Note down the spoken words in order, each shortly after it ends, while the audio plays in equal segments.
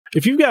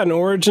If you've got an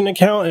Origin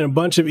account and a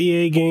bunch of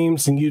EA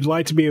games and you'd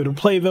like to be able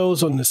to play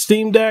those on the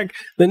Steam Deck,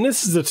 then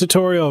this is a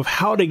tutorial of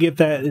how to get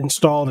that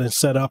installed and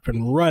set up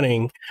and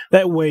running.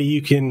 That way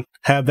you can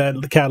have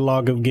that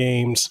catalog of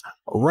games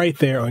right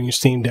there on your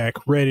Steam Deck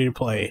ready to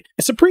play.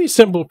 It's a pretty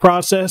simple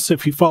process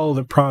if you follow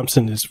the prompts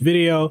in this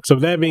video. So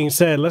with that being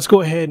said, let's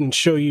go ahead and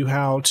show you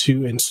how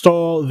to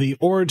install the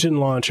Origin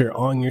launcher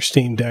on your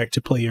Steam Deck to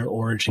play your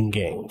Origin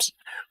games.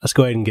 Let's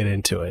go ahead and get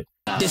into it.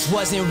 This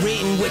wasn't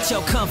written with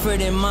your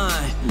comfort in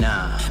mind.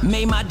 Nah.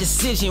 Made my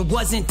decision,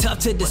 wasn't tough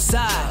to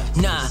decide.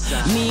 Nah.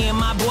 Me and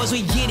my boys,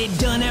 we get it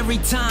done every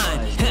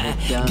time.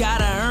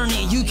 Gotta earn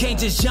it, you can't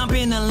just jump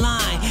in the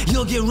line.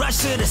 You'll get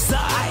rushed to the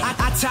side.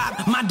 I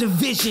top my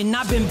division,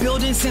 I've been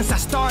building since I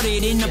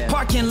started. In the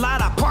parking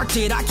lot, I parked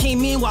it. I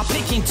came in while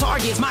picking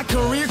targets. My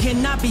career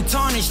cannot be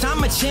tarnished.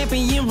 I'm a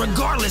champion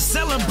regardless.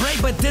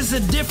 Celebrate, but this a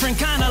different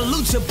kind of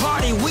lucha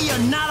party. We are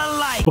not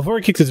alike. Before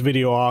I kick this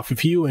video off,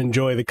 if you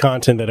enjoy the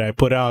content that I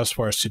put out as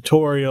far as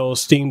tutorials,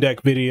 Steam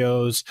Deck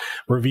videos,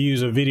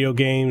 reviews of video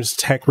games,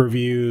 tech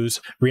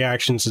reviews,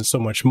 reactions, and so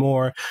much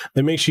more,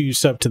 then make sure you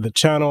sub to the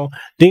channel,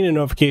 ding the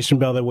notification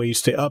bell, that way you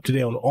stay up to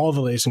date on all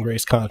the latest and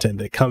greatest content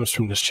that comes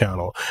from this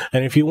channel.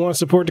 And if you want to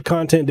support the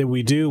content that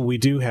we do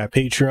have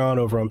Patreon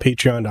over on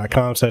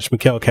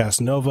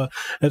patreon.com/MikhailCasanova,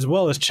 as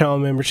well as channel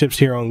memberships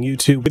here on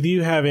YouTube, with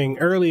you having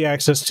early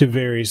access to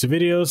various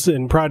videos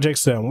and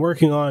projects that I'm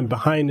working on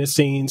behind the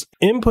scenes,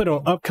 input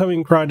on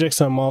upcoming projects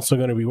I'm also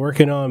going to be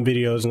working on,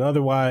 videos and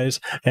otherwise,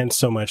 and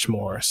so much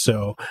more.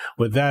 So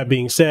with that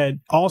being said,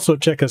 also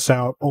check us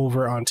out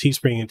over on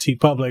Teespring and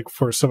TeePublic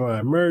for some of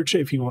our merch.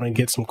 If you want to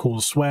get some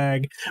cool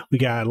swag, we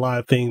got a lot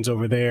of things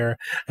over there,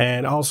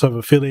 and also have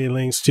affiliate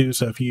links too.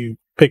 So if you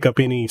pick up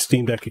any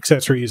Steam Deck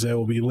accessories, that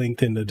will be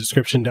linked in the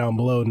description down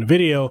below in the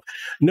video.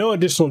 No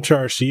additional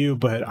charge to you,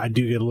 but I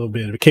do get a little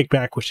bit of a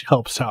kickback, which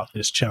helps out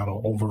this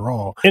channel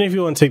overall. And if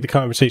you want to take the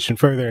conversation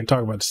further and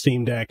talk about the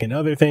Steam Deck and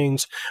other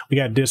things, we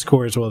got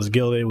Discord as well as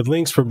Guilded, with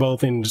links for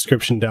both in the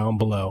description down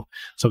below.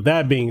 So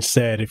that being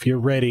said, if you're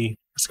ready,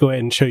 let's go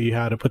ahead and show you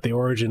how to put the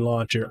Origin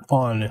launcher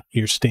on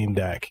your Steam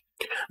Deck.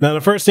 Now, the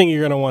first thing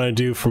you're going to want to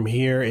do from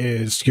here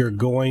is you're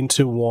going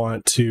to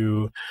want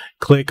to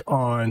click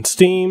on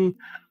Steam,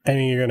 and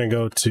then you're going to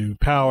go to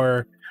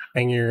Power,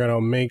 and you're going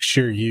to make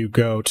sure you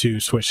go to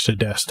Switch to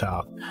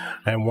Desktop.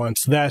 And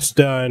once that's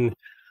done,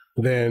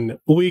 then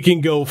we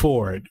can go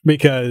forward,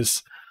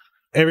 because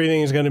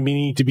everything is going to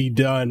need to be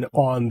done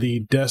on the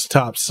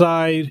desktop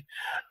side.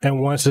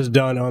 And once it's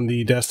done on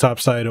the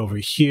desktop side over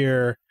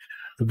here,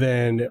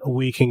 then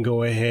we can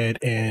go ahead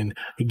and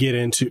get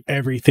into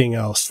everything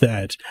else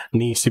that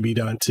needs to be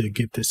done to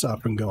get this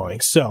up and going.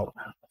 So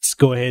let's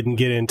go ahead and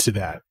get into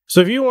that. So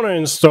if you want to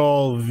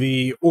install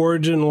the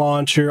Origin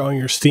launcher on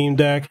your Steam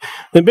Deck,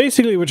 then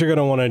basically what you're going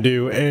to want to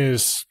do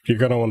is you're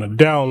going to want to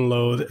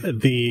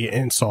download the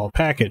install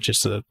package.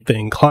 It's a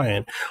thin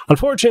client.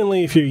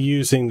 Unfortunately, if you're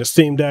using the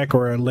Steam Deck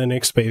or a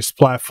Linux-based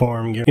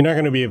platform, you're not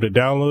going to be able to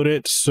download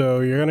it.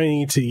 So you're going to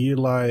need to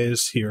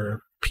utilize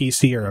your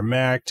PC or a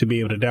Mac to be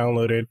able to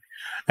download it.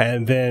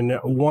 And then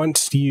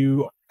once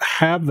you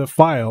have the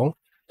file,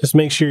 just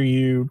make sure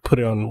you put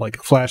it on like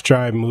a flash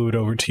drive, move it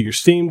over to your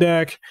Steam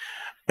Deck.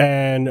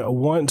 And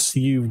once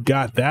you've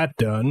got that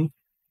done,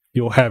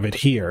 you'll have it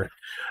here.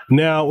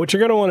 Now, what you're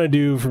going to want to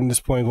do from this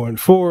point going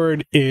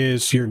forward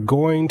is you're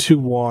going to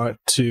want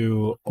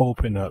to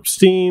open up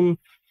Steam,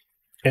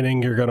 and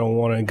then you're going to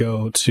want to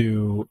go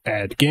to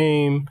Add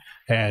Game,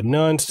 Add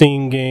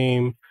Non-Steam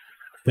Game.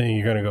 Then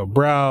you're going to go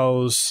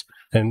Browse.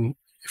 And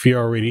if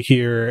you're already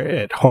here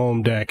at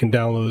Home, Deck, and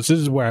Downloads, this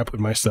is where I put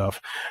my stuff.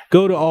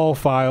 Go to All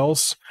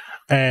Files,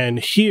 and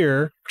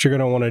here, what you're going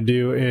to want to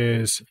do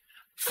is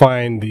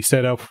find the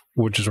setup,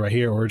 which is right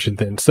here, Origin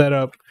Thin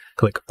Setup.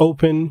 Click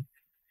Open,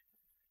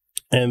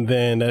 and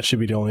then that should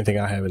be the only thing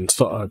I haven't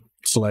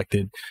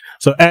selected.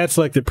 So add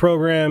selected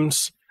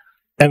programs,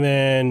 and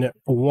then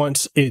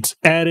once it's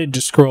added,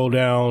 just scroll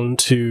down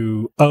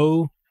to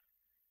O,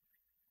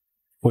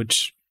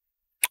 which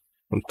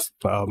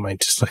my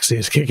dyslexia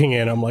is kicking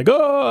in. I'm like,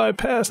 oh, I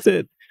passed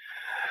it.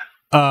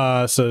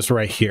 So it's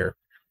right here.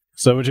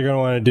 So what you're going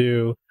to want to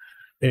do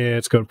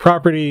is go to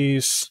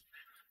Properties,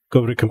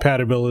 go to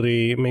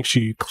Compatibility, make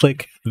sure you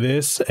click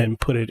this and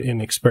put it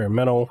in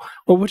Experimental,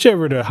 or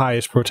whichever the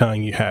highest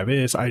proton you have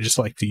is. I just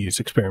like to use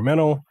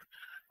Experimental.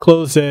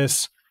 Close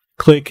this,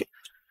 click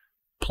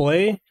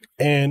Play,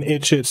 and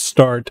it should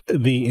start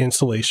the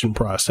installation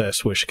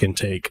process, which can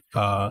take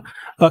a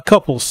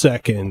couple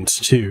seconds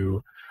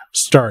to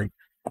start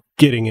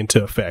getting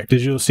into effect.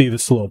 As you'll see,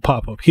 this little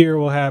pop-up here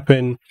will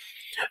happen.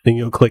 Then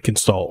you'll click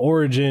Install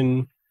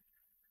Origin.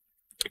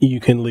 You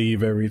can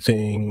leave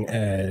everything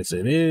as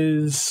it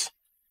is.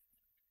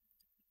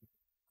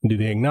 Do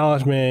the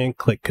acknowledgement,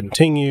 click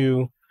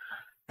Continue,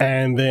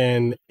 and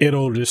then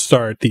it'll just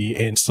start the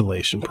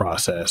installation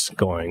process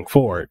going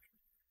forward.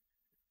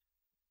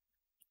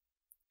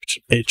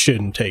 It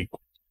shouldn't take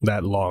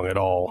that long at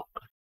all.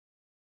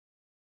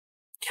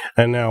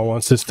 And now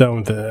once it's done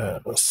with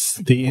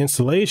the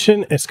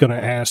installation, it's going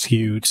to ask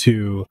you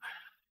to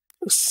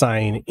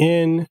sign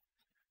in.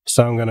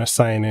 So I'm going to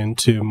sign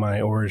into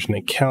my Origin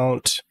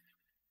account.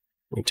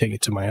 Let me take it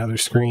to my other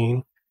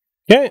screen.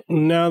 Okay,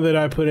 now that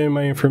I put in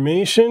my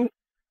information,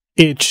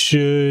 it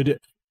should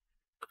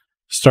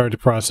start the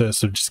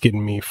process of just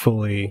getting me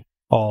fully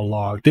all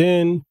logged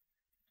in.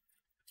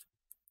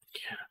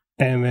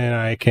 And then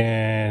I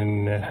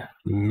can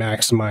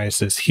maximize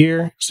this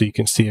here so you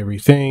can see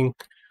everything.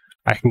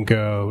 I can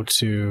go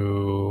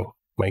to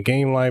my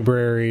game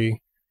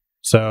library.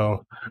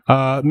 So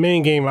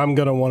main game I'm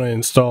going to want to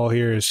install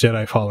here is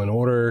Jedi Fallen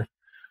Order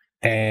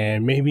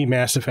and maybe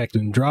Mass Effect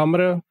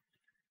Andromeda.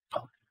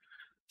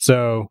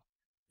 So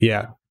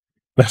yeah,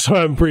 that's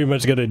what I'm pretty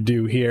much going to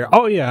do here.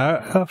 Oh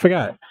yeah, I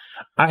forgot.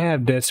 I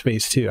have Dead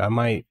Space 2. I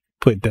might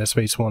put Dead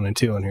Space 1 and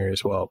 2 on here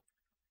as well.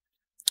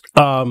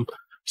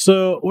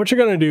 So what you're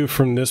going to do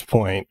from this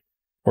point,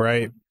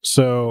 right?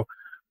 So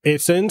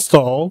it's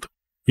installed.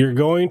 You're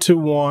going to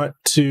want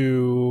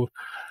to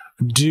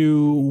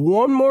do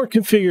one more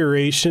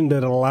configuration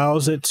that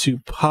allows it to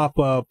pop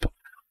up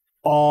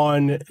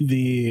on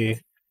the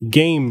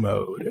game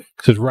mode.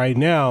 Because right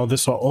now,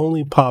 this will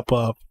only pop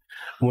up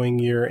when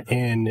you're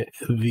in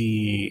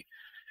the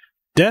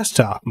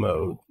desktop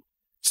mode.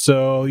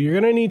 So you're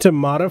going to need to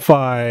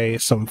modify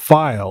some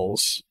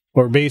files,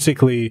 or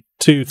basically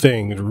two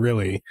things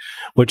really,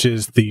 which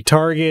is the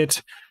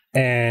target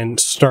and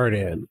start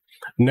in.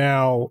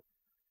 Now,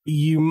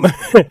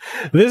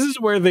 this is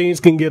where things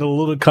can get a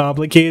little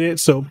complicated,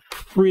 so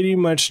pretty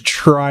much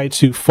try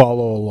to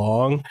follow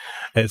along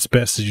as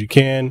best as you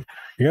can.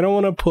 You're going to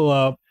want to pull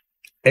up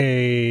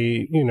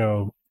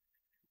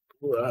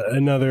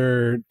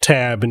another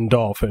tab in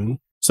Dolphin.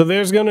 So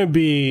there's going to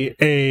be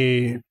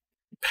a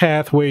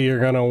pathway you're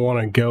going to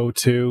want to go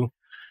to,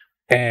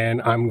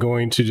 and I'm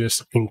going to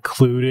just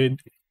include it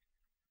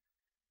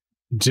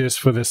just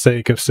for the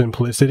sake of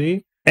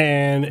simplicity.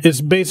 And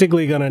it's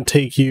basically going to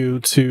take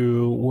you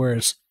to where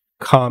it's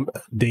comp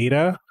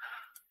data.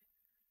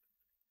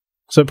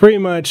 So pretty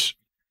much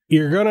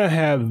you're going to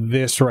have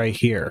this right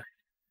here.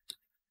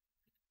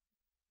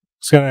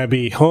 It's going to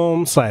be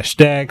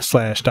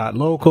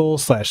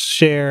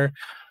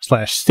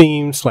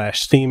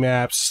home/deck/.local/share/steam/steam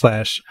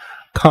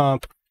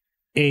apps/comp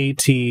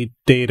at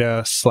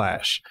data/.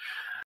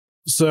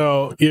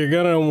 So you're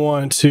going to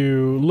want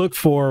to look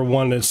for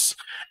one that's,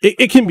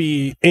 it can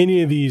be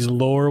any of these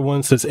lower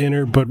ones that's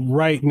entered, but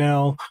right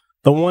now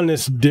the one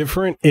that's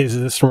different is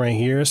this right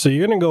here. So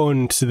you're going to go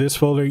into this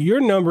folder. Your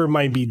number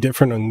might be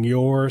different on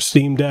your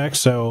Steam Deck.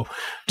 So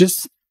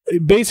just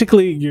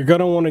basically you're going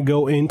to want to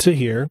go into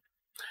here,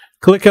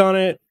 click on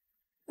it.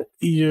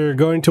 You're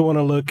going to want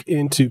to look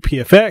into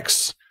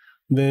PFX,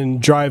 then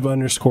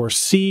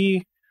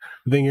drive_C.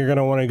 Then you're going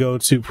to want to go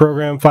to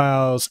program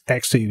files,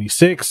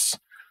 x86.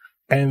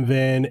 And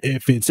then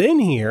if it's in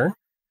here,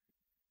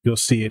 you'll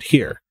see it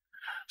here.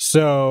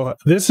 So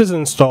this is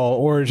install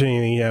Origin,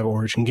 and you have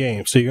Origin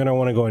Games. So you're going to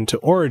want to go into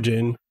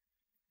Origin,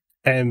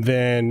 and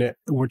then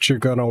what you're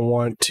going to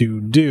want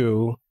to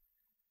do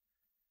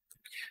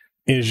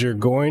is you're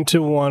going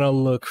to want to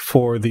look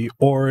for the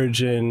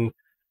Origin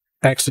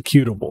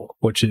executable,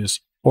 which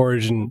is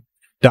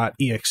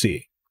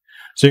origin.exe.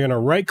 So you're going to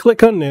right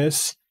click on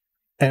this,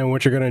 and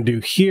what you're going to do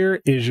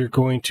here is you're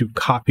going to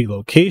copy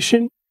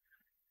location,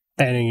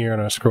 and then you're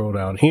going to scroll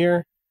down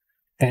here.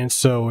 And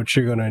so what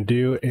you're going to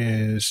do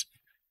is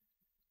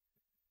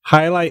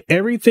highlight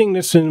everything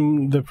that's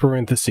in the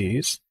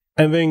parentheses,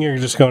 and then you're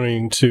just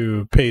going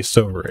to paste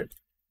over it.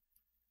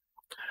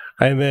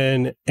 And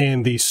then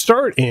in the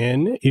start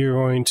in, you're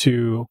going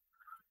to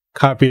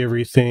copy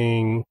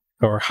everything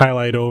or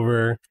highlight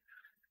over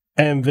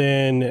and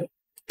then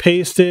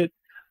paste it,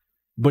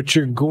 but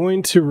you're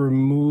going to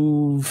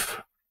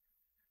remove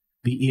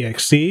the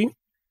exe,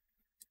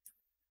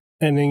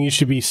 and then you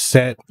should be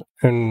set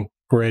and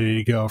ready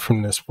to go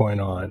from this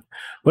point on.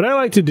 What I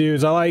like to do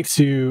is I like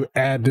to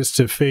add this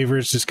to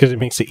favorites just because it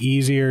makes it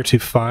easier to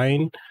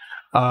find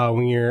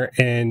when you're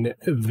in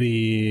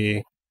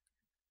the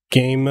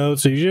game mode.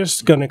 So you're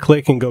just going to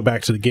click and go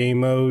back to the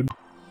game mode.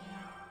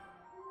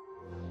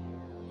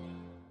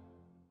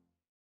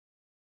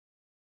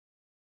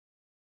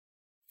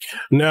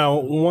 Now,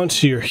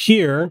 once you're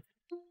here,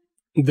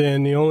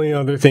 then the only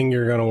other thing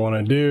you're going to want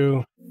to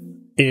do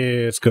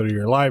is go to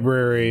your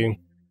library.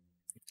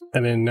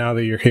 And then now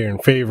that you're here in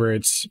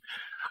favorites,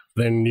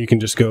 then you can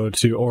just go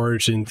to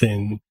Origin,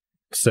 then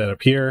set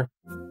up here,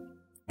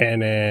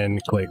 and then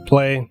click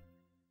play.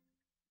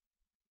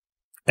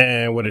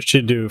 And what it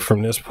should do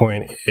from this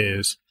point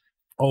is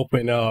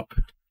open up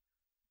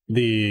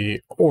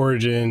the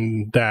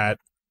Origin that,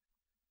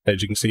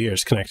 as you can see here,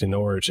 is connecting to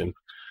Origin.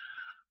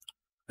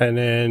 And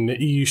then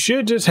you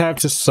should just have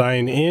to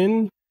sign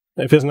in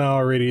if it's not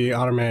already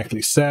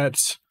automatically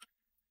set.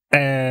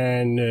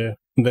 And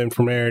then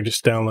from there,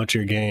 just download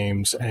your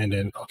games. And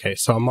then, okay,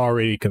 so I'm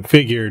already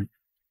configured.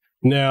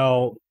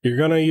 Now,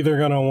 you're either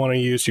going to want to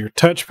use your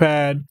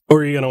touchpad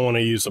or you're going to want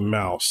to use a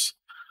mouse.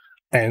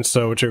 And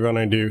so what you're going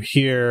to do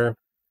here,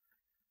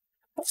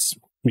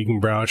 you can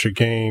browse your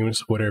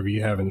games, whatever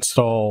you have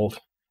installed.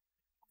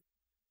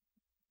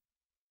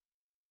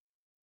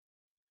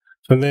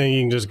 And then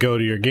you can just go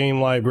to your game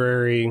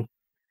library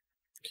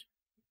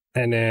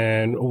and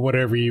then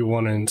whatever you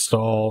want to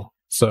install.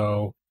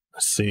 So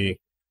let's see,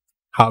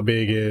 how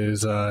big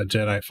is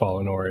Jedi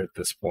Fallen Order at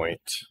this point?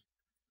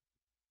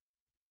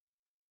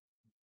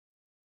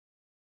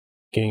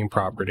 Game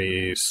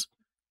properties.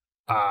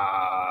 I'm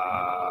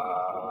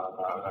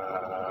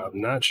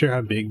not sure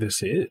how big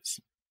this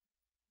is.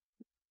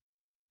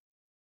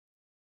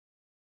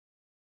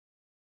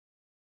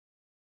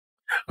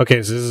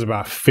 Okay, so this is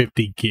about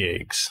 50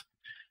 gigs.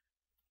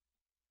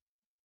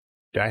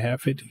 Do I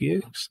have 50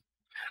 gigs?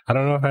 I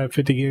don't know if I have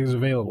 50 gigs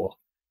available.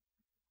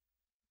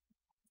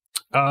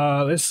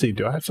 Let's see.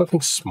 Do I have something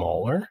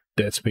smaller?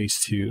 Dead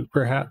Space 2,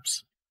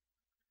 perhaps?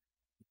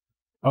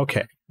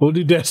 Okay, we'll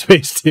do Dead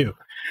Space 2.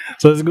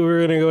 So we're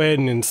going to go ahead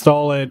and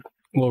install it.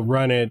 We'll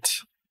run it.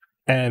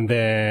 And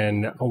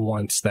then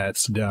once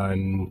that's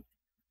done,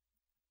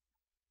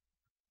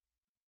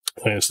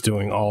 and it's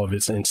doing all of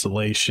its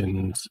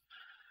installations,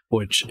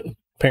 which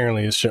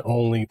apparently it should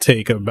only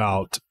take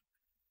about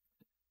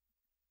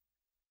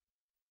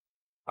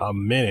a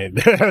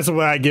minute. That's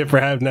what I get for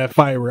having that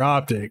fiber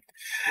optic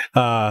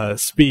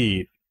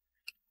speed.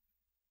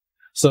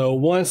 So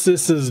once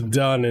this is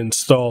done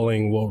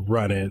installing, we'll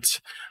run it.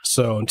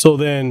 So until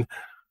then,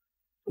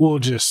 we'll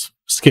just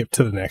skip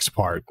to the next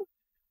part.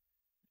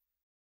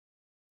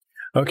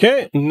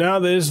 Okay, now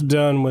that it's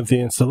done with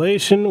the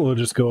installation, we'll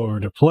just go over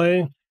to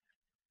play.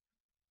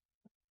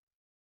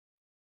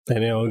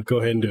 And it'll go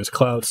ahead and do its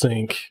cloud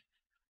sync.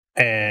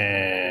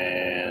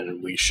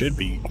 And we should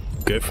be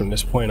good from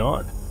this point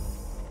on.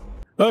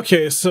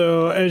 Okay,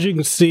 so as you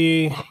can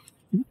see,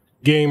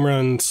 game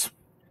runs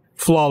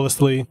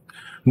flawlessly.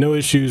 No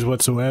issues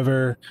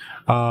whatsoever.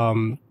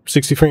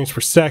 60 frames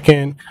per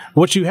second.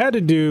 What you had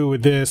to do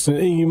with this,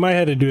 and you might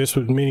have to do this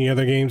with many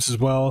other games as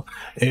well,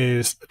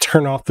 is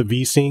turn off the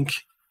VSync,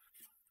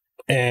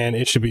 and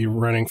it should be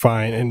running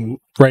fine. And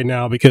right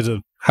now, because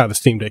of how the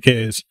Steam Deck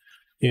is,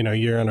 you know,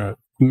 you're gonna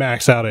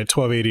max out at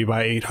 1280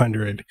 by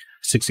 800,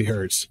 60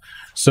 hertz.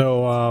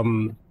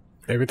 So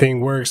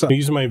everything works. I'm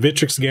using my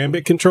Victrix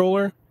Gambit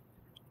controller,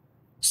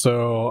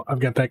 so I've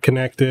got that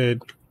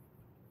connected.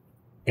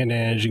 And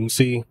as you can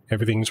see,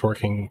 everything's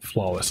working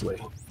flawlessly.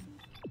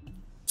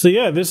 So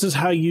yeah, this is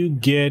how you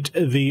get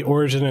the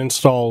Origin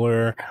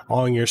installer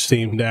on your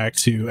Steam Deck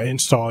to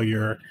install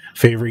your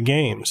favorite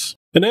games.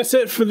 And that's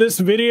it for this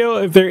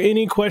video. If there are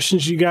any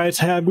questions you guys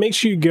have, make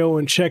sure you go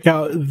and check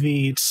out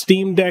the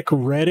Steam Deck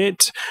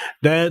Reddit.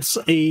 That's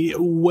a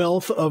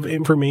wealth of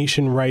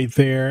information right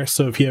there.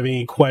 So if you have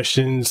any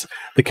questions,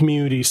 the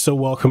community is so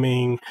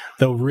welcoming.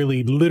 They'll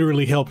really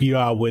literally help you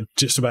out with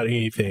just about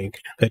anything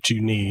that you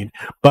need.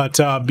 But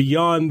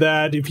beyond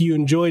that, if you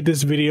enjoyed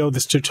this video,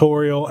 this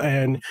tutorial,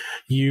 and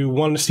you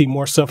want to see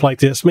more stuff like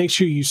this, make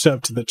sure you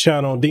sub to the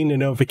channel, ding the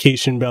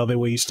notification bell. That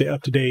way you stay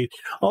up to date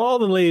on all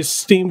the latest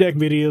Steam Deck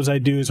videos I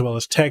do, as well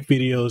as tech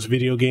videos,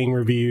 video game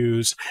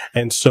reviews,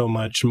 and so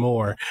much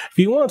more. If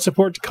you want to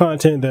support the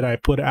content that I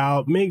put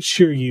out, make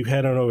sure you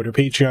head on over to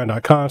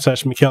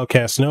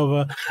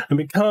patreon.com/MikhailCasanova and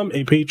become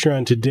a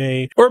Patreon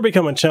today, or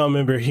become a channel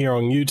member here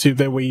on YouTube.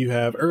 That way you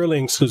have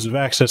early exclusive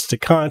access to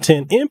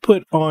content,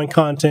 input on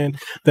content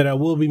that I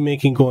will be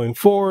making going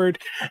forward,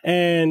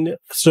 and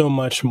so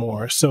much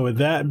more. So with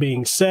that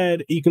being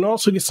said, you can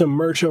also get some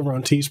merch over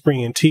on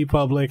Teespring and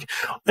TeePublic,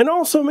 and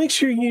also make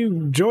sure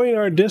you join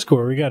our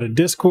Discord. We got a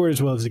Discord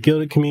as well as a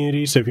Guilded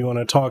community, so if you want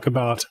to talk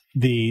about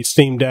the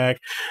Steam Deck,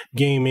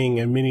 gaming,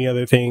 and many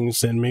other things,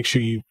 then make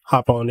sure you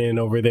hop on in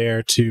over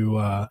there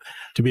to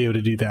be able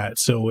to do that.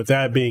 So with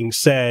that being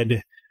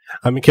said,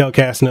 I'm Mikhail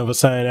Casanova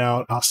signing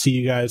out. I'll see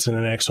you guys in the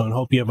next one.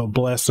 Hope you have a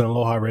blessed and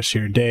aloha rest of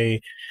your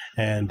day.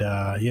 And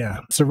yeah,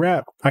 it's a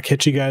wrap. I'll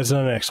catch you guys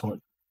on the next one.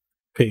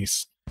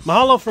 Peace.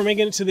 Mahalo for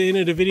making it to the end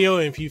of the video,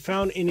 and if you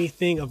found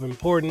anything of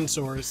importance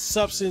or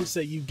substance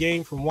that you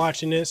gained from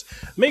watching this,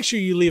 make sure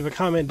you leave a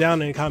comment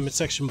down in the comment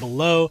section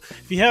below.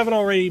 If you haven't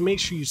already, make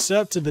sure you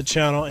sub to the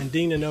channel and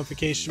ding the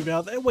notification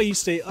bell. That way you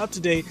stay up to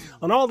date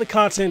on all the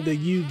content that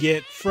you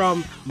get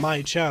from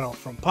my channel,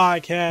 from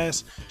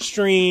podcasts,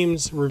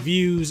 streams,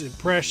 reviews,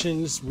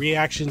 impressions,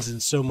 reactions,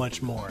 and so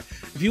much more.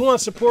 If you want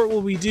to support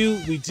what we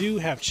do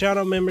have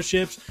channel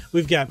memberships,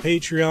 we've got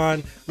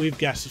Patreon, we've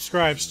got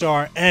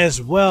Subscribestar,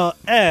 as well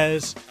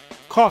as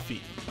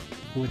coffee,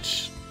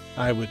 which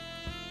I would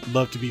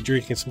love to be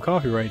drinking some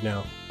coffee right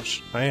now,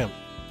 which I am.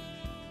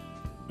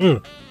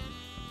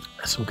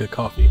 That's some good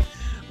coffee.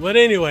 But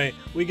anyway,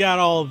 we got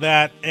all of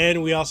that,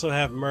 and we also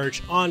have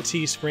merch on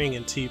Teespring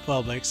and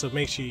TeePublic, so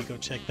make sure you go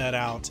check that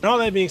out. And all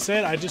that being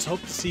said, I just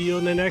hope to see you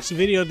in the next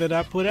video that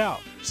I put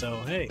out.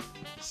 So hey,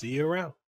 see you around.